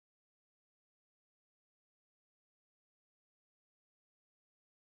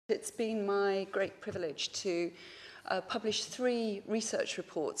It's been my great privilege to publish 3 research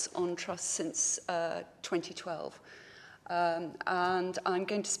reports on trust since 2012. And I'm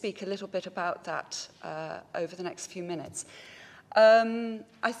going to speak a little bit about that over the next few minutes.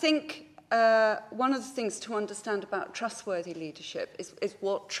 I think one of the things to understand about trustworthy leadership is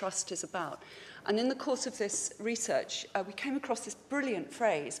what trust is about. And in the course of this research, we came across this brilliant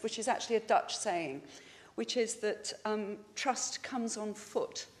phrase, which is actually a Dutch saying, which is that trust comes on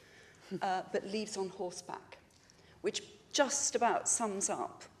foot, but leaves on horseback, which just about sums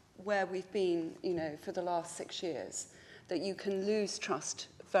up where we've been, for the last 6 years, that you can lose trust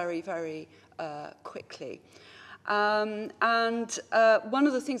very, very quickly. One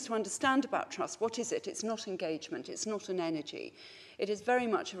of the things to understand about trust, what is it? It's not engagement, it's not an energy. It is very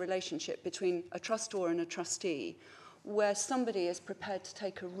much a relationship between a trustor and a trustee, where somebody is prepared to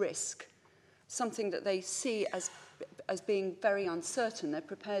take a risk, something that they see as being very uncertain. They're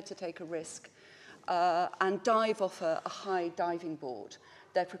prepared to take a risk and dive off a high diving board.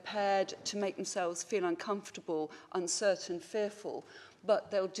 They're prepared to make themselves feel uncomfortable, uncertain, fearful,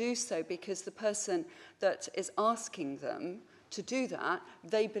 but they'll do so because the person that is asking them to do that,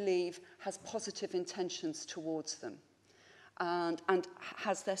 they believe has positive intentions towards them and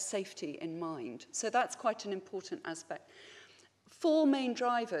has their safety in mind. So that's quite an important aspect. 4 main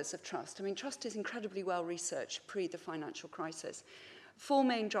drivers of trust. I mean, trust is incredibly well researched pre the financial crisis. 4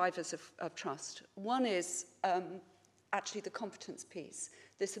 main drivers of trust. One is actually the competence piece,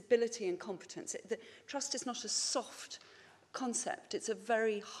 this ability and competence. Trust is not a soft concept. It's a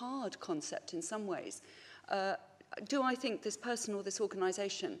very hard concept in some ways. Do I think this person or this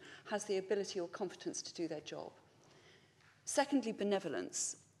organisation has the ability or competence to do their job? Secondly,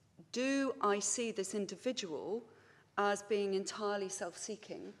 benevolence. Do I see this individual as being entirely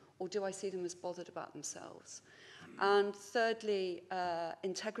self-seeking, or do I see them as bothered about themselves? And thirdly,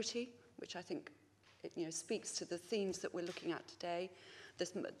 integrity, which I think speaks to the themes that we're looking at today,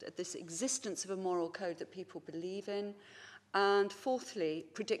 this existence of a moral code that people believe in. And fourthly,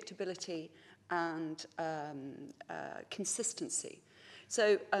 predictability and consistency.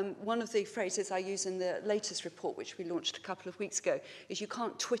 So one of the phrases I use in the latest report, which we launched a couple of weeks ago, is you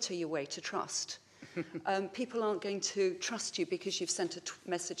can't Twitter your way to trust. People aren't going to trust you because you've sent a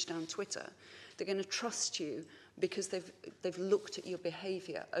message down Twitter. They're going to trust you because they've looked at your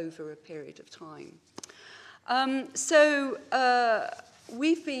behaviour over a period of time.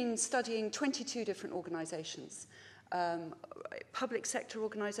 We've been studying 22 different organisations, public sector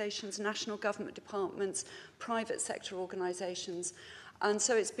organisations, national government departments, private sector organisations. And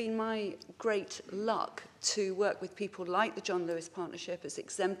so it's been my great luck to work with people like the John Lewis Partnership as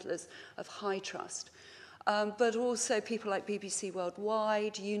exemplars of high trust, but also people like BBC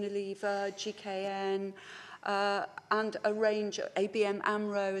Worldwide, Unilever, GKN, and a range of ABN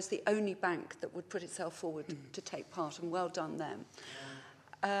AMRO as the only bank that would put itself forward to take part, and well done them.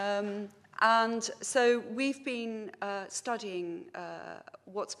 And so we've been studying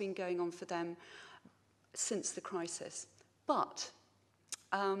what's been going on for them since the crisis. But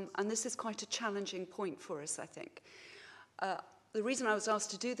and this is quite a challenging point for us, I think. The reason I was asked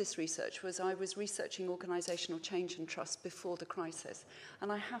to do this research was I was researching organisational change and trust before the crisis.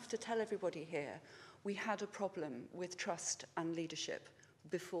 And I have to tell everybody here, we had a problem with trust and leadership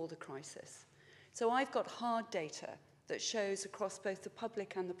before the crisis. So I've got hard data that shows across both the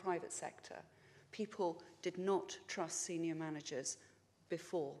public and the private sector, people did not trust senior managers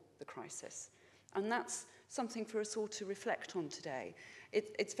before the crisis. And that's something for us all to reflect on today.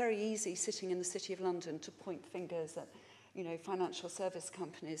 It's very easy sitting in the City of London to point fingers at, financial service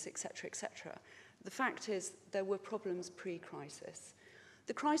companies, etc., etc. The fact is there were problems pre-crisis.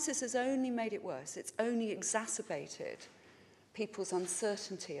 The crisis has only made it worse. It's only exacerbated people's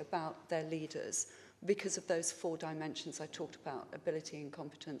uncertainty about their leaders because of those 4 dimensions I talked about: ability and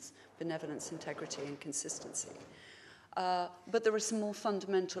competence, benevolence, integrity, and consistency. But there are some more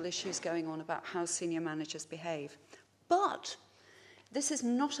fundamental issues going on about how senior managers behave. But this is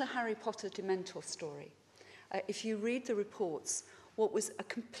not a Harry Potter Dementor story. If you read the reports, what was a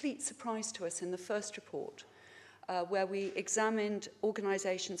complete surprise to us in the first report, where we examined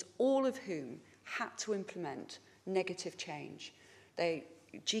organisations, all of whom had to implement negative change.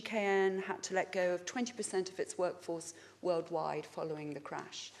 GKN had to let go of 20% of its workforce worldwide following the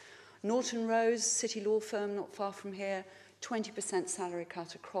crash. Norton Rose, city law firm not far from here, 20% salary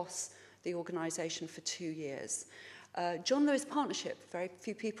cut across the organisation for 2 years. John Lewis Partnership, very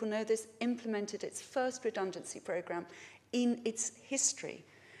few people know this, implemented its first redundancy programme in its history.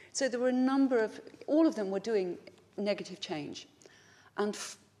 So there were a number of, all of them were doing negative change. And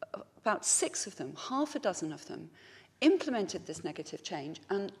about 6 of them, half a dozen of them, implemented this negative change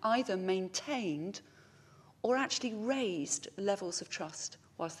and either maintained or actually raised levels of trust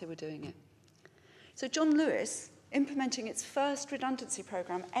whilst they were doing it. So John Lewis, implementing its first redundancy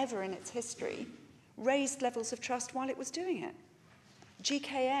programme ever in its history, raised levels of trust while it was doing it.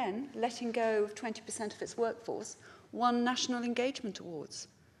 GKN, letting go of 20% of its workforce, won national engagement awards.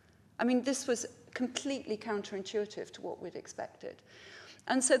 I mean, this was completely counterintuitive to what we'd expected.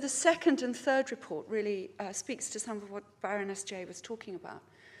 And so the second and third report really speaks to some of what Baroness J was talking about.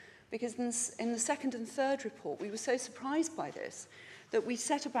 Because in the second and third report, we were so surprised by this that we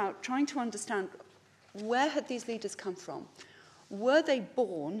set about trying to understand where had these leaders come from. Were they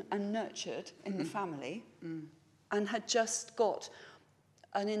born and nurtured in the family and had just got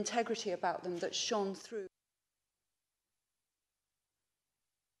an integrity about them that shone through?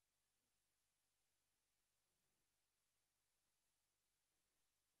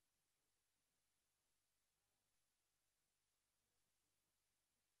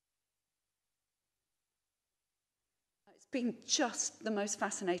 It's been just the most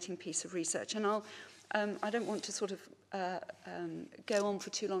fascinating piece of research, and I don't want to sort of go on for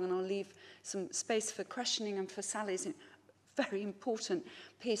too long, and I'll leave some space for questioning and for Sally's very important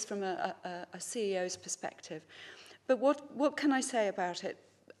piece from a CEO's perspective. But what can I say about it?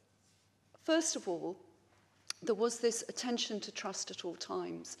 First of all, there was this attention to trust at all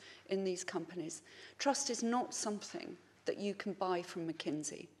times in these companies. Trust is not something that you can buy from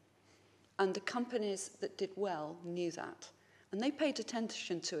McKinsey. And the companies that did well knew that. And they paid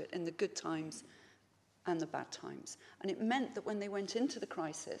attention to it in the good times and the bad times. And it meant that when they went into the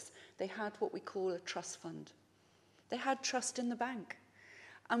crisis, they had what we call a trust fund. They had trust in the bank.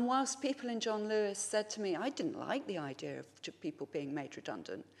 And whilst people in John Lewis said to me, I didn't like the idea of people being made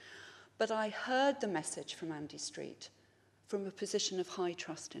redundant, but I heard the message from Andy Street from a position of high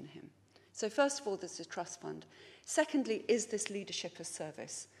trust in him. So first of all, there's a trust fund. Secondly, is this leadership as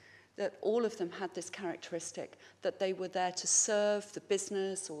service? That all of them had this characteristic that they were there to serve the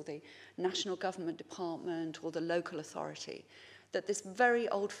business or the national government department or the local authority. That this very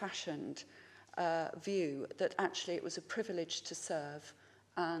old-fashioned view that actually it was a privilege to serve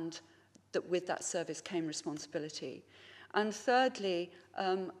and that with that service came responsibility. And thirdly,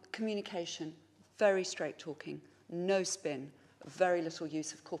 communication, very straight talking, no spin, very little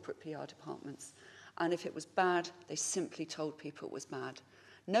use of corporate PR departments. And if it was bad, they simply told people it was bad.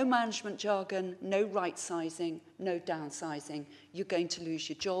 No management jargon, no right-sizing, no downsizing. You're going to lose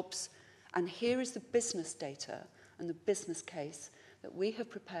your jobs. And here is the business data and the business case that we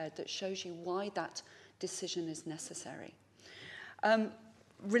have prepared that shows you why that decision is necessary.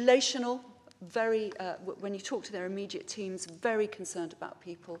 Relational, very, when you talk to their immediate teams, very concerned about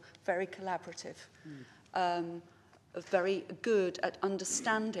people, very collaborative. Very good at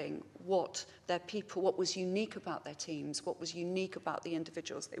understanding what their people, what was unique about their teams, what was unique about the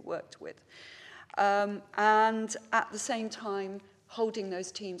individuals they worked with. And at the same time, holding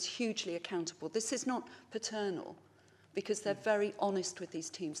those teams hugely accountable. This is not paternal, because they're very honest with these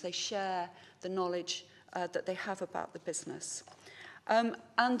teams. They share the knowledge that they have about the business.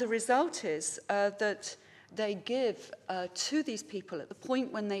 And the result is that they give to these people at the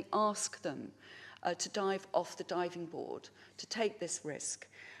point when they ask them to dive off the diving board, to take this risk.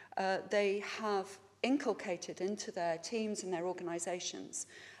 They have inculcated into their teams and their organisations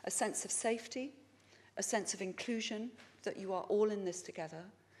a sense of safety, a sense of inclusion, that you are all in this together,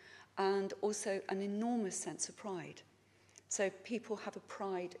 and also an enormous sense of pride. So people have a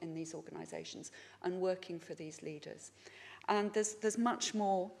pride in these organisations and working for these leaders. And there's much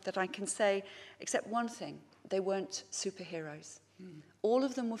more that I can say, except one thing: they weren't superheroes. All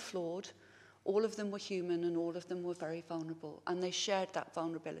of them were flawed. All of them were human, and all of them were very vulnerable, and they shared that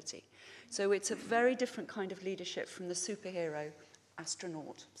vulnerability. So it's a very different kind of leadership from the superhero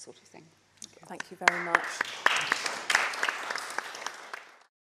astronaut sort of thing. Thank you very much.